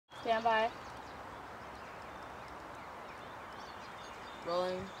Stand by.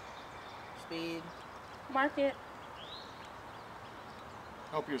 Rolling. Speed. Mark it.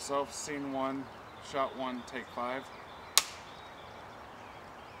 Help yourself, scene 1, shot 1, take 5.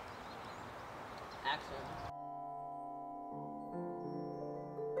 Action.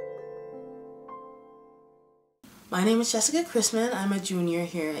 My name is Jessica Chriesman. I'm a junior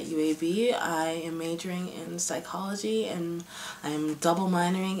here at UAB. I am majoring in psychology and I am double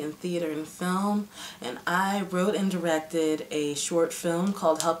minoring in theater and film. And I wrote and directed a short film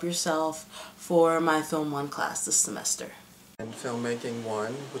called Help Yourself for my Film 1 class this semester. In Filmmaking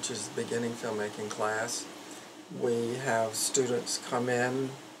 1, which is the beginning filmmaking class, we have students come in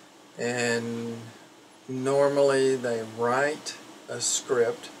and normally they write a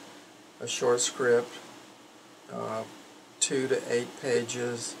script, a short script, 2 to 8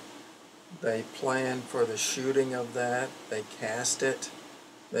 pages. They plan for the shooting of that, they cast it,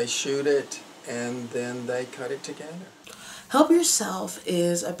 they shoot it, and then they cut it together. Help Yourself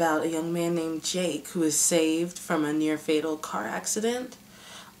is about a young man named Jake who is saved from a near-fatal car accident.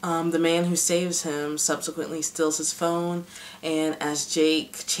 The man who saves him subsequently steals his phone, and as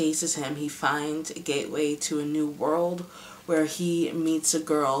Jake chases him, he finds a gateway to a new world where he meets a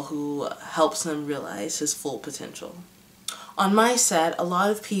girl who helps him realize his full potential. On my set, a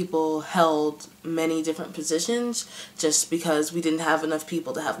lot of people held many different positions just because we didn't have enough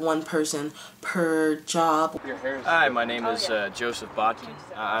people to have one person per job. Hi, my name is Joseph Bodkin.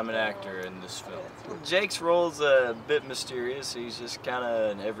 I'm an actor in this film. Jake's role's a bit mysterious. He's just kind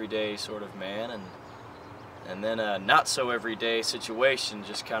of an everyday sort of man, and then a not so everyday situation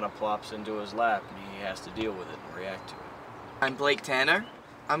just kind of plops into his lap and he has to deal with it and react to it. I'm Blake Tanner.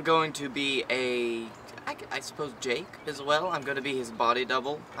 I'm going to be I suppose Jake as well. I'm going to be his body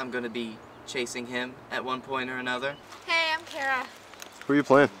double. I'm going to be chasing him at one point or another. Hey, I'm Kara. Who are you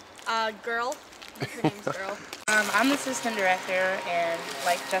playing? Girl. Her name's Girl. I'm the assistant director, and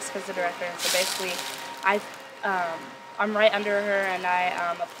like Jessica's the director, and so basically I'm right under her, and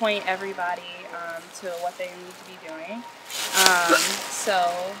I appoint everybody to what they need to be doing.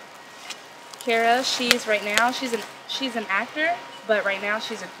 So Kara, she's an actor, but right now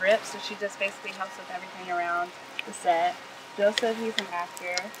she's a grip, so she just basically helps with everything around the set. Joseph, he's an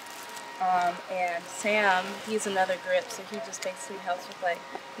actor, and Sam, he's another grip, so he just basically helps with, like,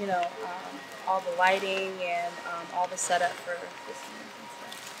 you know, all the lighting and all the setup for the scenes and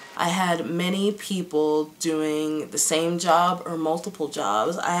stuff. I had many people doing the same job or multiple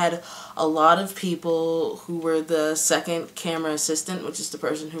jobs. I had a lot of people who were the second camera assistant, which is the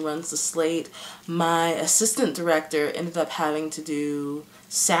person who runs the slate. My assistant director ended up having to do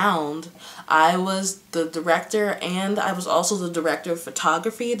sound. I was the director and I was also the director of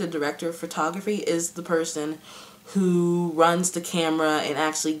photography. The director of photography is the person who runs the camera and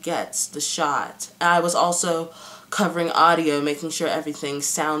actually gets the shot. I was also covering audio, making sure everything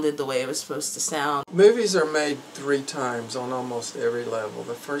sounded the way it was supposed to sound. Movies are made 3 times on almost every level.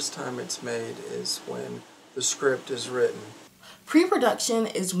 The first time it's made is when the script is written. Pre-production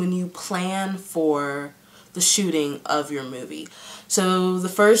is when you plan for the shooting of your movie. So the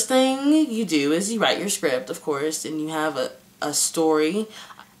first thing you do is you write your script, of course, and you have a story.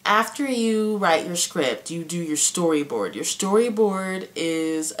 After you write your script, you do your storyboard. Your storyboard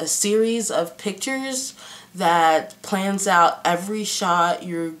is a series of pictures that plans out every shot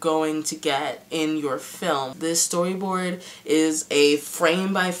you're going to get in your film. This storyboard is a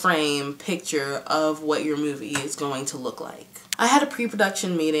frame-by-frame picture of what your movie is going to look like. I had a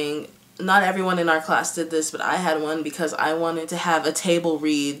pre-production meeting. Not everyone in our class did this, but I had one because I wanted to have a table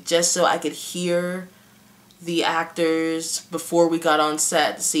read just so I could hear the actors before we got on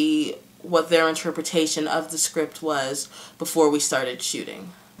set to see what their interpretation of the script was before we started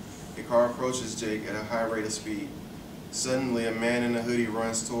shooting. A car approaches Jake at a high rate of speed. Suddenly, a man in a hoodie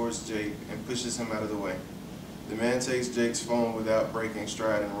runs towards Jake and pushes him out of the way. The man takes Jake's phone without breaking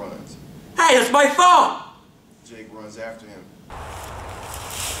stride and runs. Hey, it's my phone! Jake runs after him.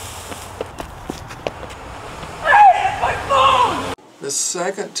 Hey, it's my phone! The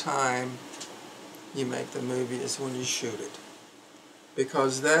second time you make the movie is when you shoot it,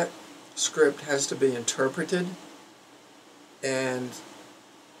 because that script has to be interpreted and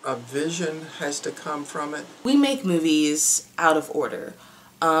a vision has to come from it. We make movies out of order.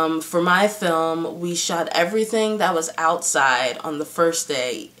 For my film, we shot everything that was outside on the first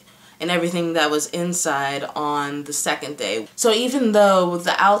day and everything that was inside on the second day. So even though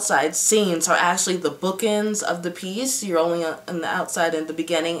the outside scenes are actually the bookends of the piece, you're only on the outside in the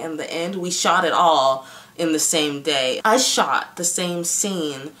beginning and the end, we shot it all in the same day. I shot the same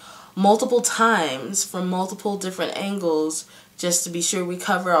scene multiple times from multiple different angles just to be sure we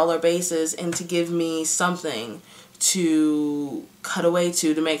cover all our bases and to give me something to cut away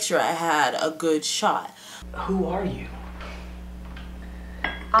to make sure I had a good shot. Who are you?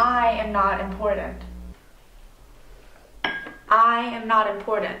 I am not important. I am not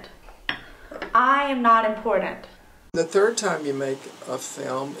important. I am not important. The third time you make a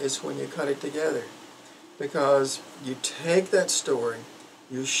film is when you cut it together, because you take that story,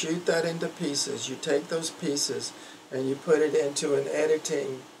 you shoot that into pieces, you take those pieces and you put it into an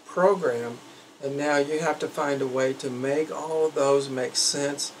editing program, and now you have to find a way to make all of those make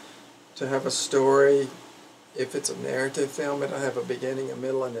sense, to have a story. If it's a narrative film, it'll have a beginning, a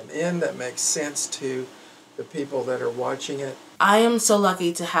middle, and an end that makes sense to the people that are watching it. I am so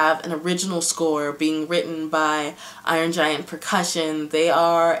lucky to have an original score being written by Iron Giant Percussion. They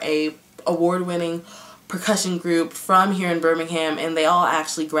are a award-winning percussion group from here in Birmingham, and they all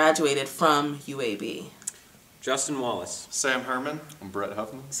actually graduated from UAB. Justin Wallace. Sam Herman. I'm Brett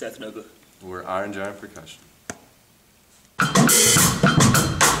Huffman. Seth Nogla. We're Iron Giant Percussion.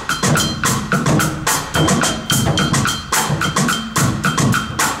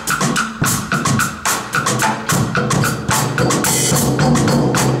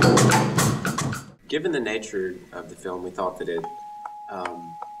 Given the nature of the film, we thought that it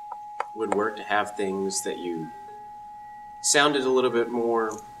would work to have things that you sounded a little bit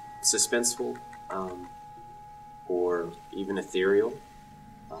more suspenseful or even ethereal.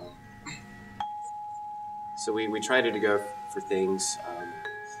 So we tried to go for things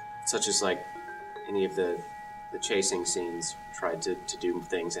such as like any of the chasing scenes, tried to do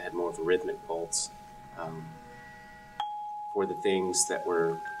things that had more of a rhythmic pulse. For the things that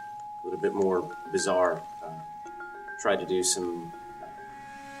were a little bit more bizarre, tried to do some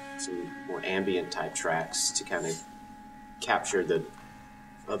more ambient type tracks to kind of capture the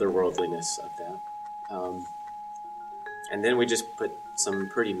otherworldliness of that. And then we just put some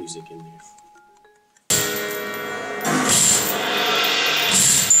pretty music in there.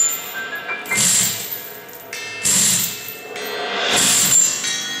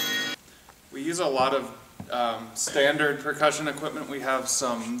 We use a lot of standard percussion equipment. We have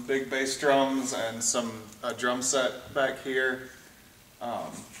some big bass drums and some drum set back here.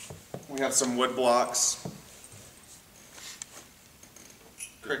 We have some wood blocks,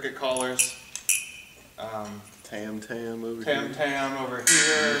 cricket collars, Tam over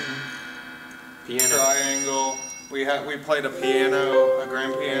here, piano, triangle. We played a piano, a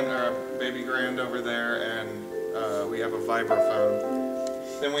grand piano, or a baby grand over there, and we have a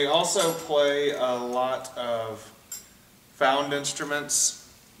vibraphone. Then we also play a lot of found instruments,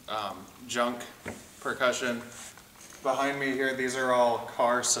 junk percussion. Behind me here, these are all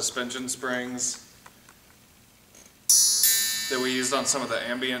car suspension springs that we used on some of the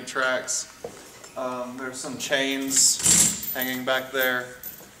ambient tracks. There's some chains hanging back there.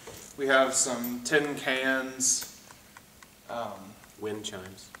 We have some tin cans. Wind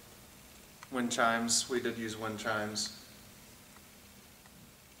chimes. Wind chimes. We did use wind chimes.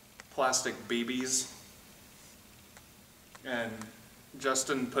 Plastic BBs. And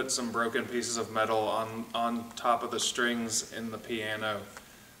Justin put some broken pieces of metal on top of the strings in the piano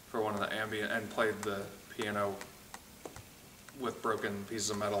for one of the ambient, and played the piano with broken pieces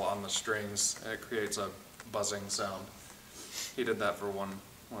of metal on the strings. It creates a buzzing sound. He did that for one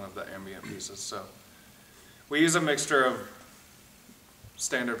of the ambient pieces. So we use a mixture of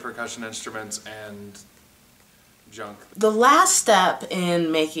standard percussion instruments and junk. The last step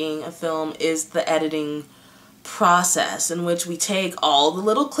in making a film is the editing process, in which we take all the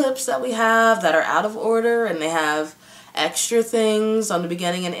little clips that we have that are out of order and they have extra things on the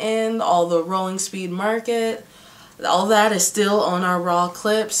beginning and end, all the rolling speed market, all that is still on our raw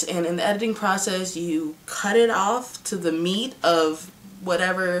clips, and in the editing process you cut it off to the meat of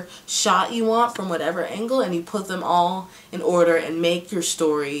whatever shot you want from whatever angle, and you put them all in order and make your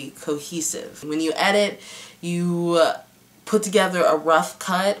story cohesive. When you edit, you put together a rough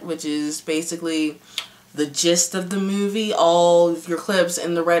cut, which is basically the gist of the movie, all of your clips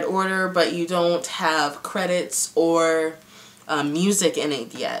in the right order, but you don't have credits or music in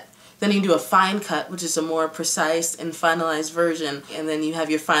it yet. Then you do a fine cut, which is a more precise and finalized version, and then you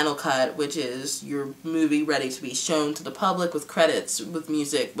have your final cut, which is your movie ready to be shown to the public with credits, with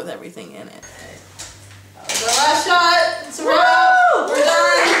music, with everything in it. That was our last shot! It's a wrap! We're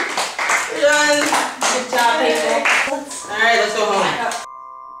done! We're done! Good job, people. Alright, let's go home.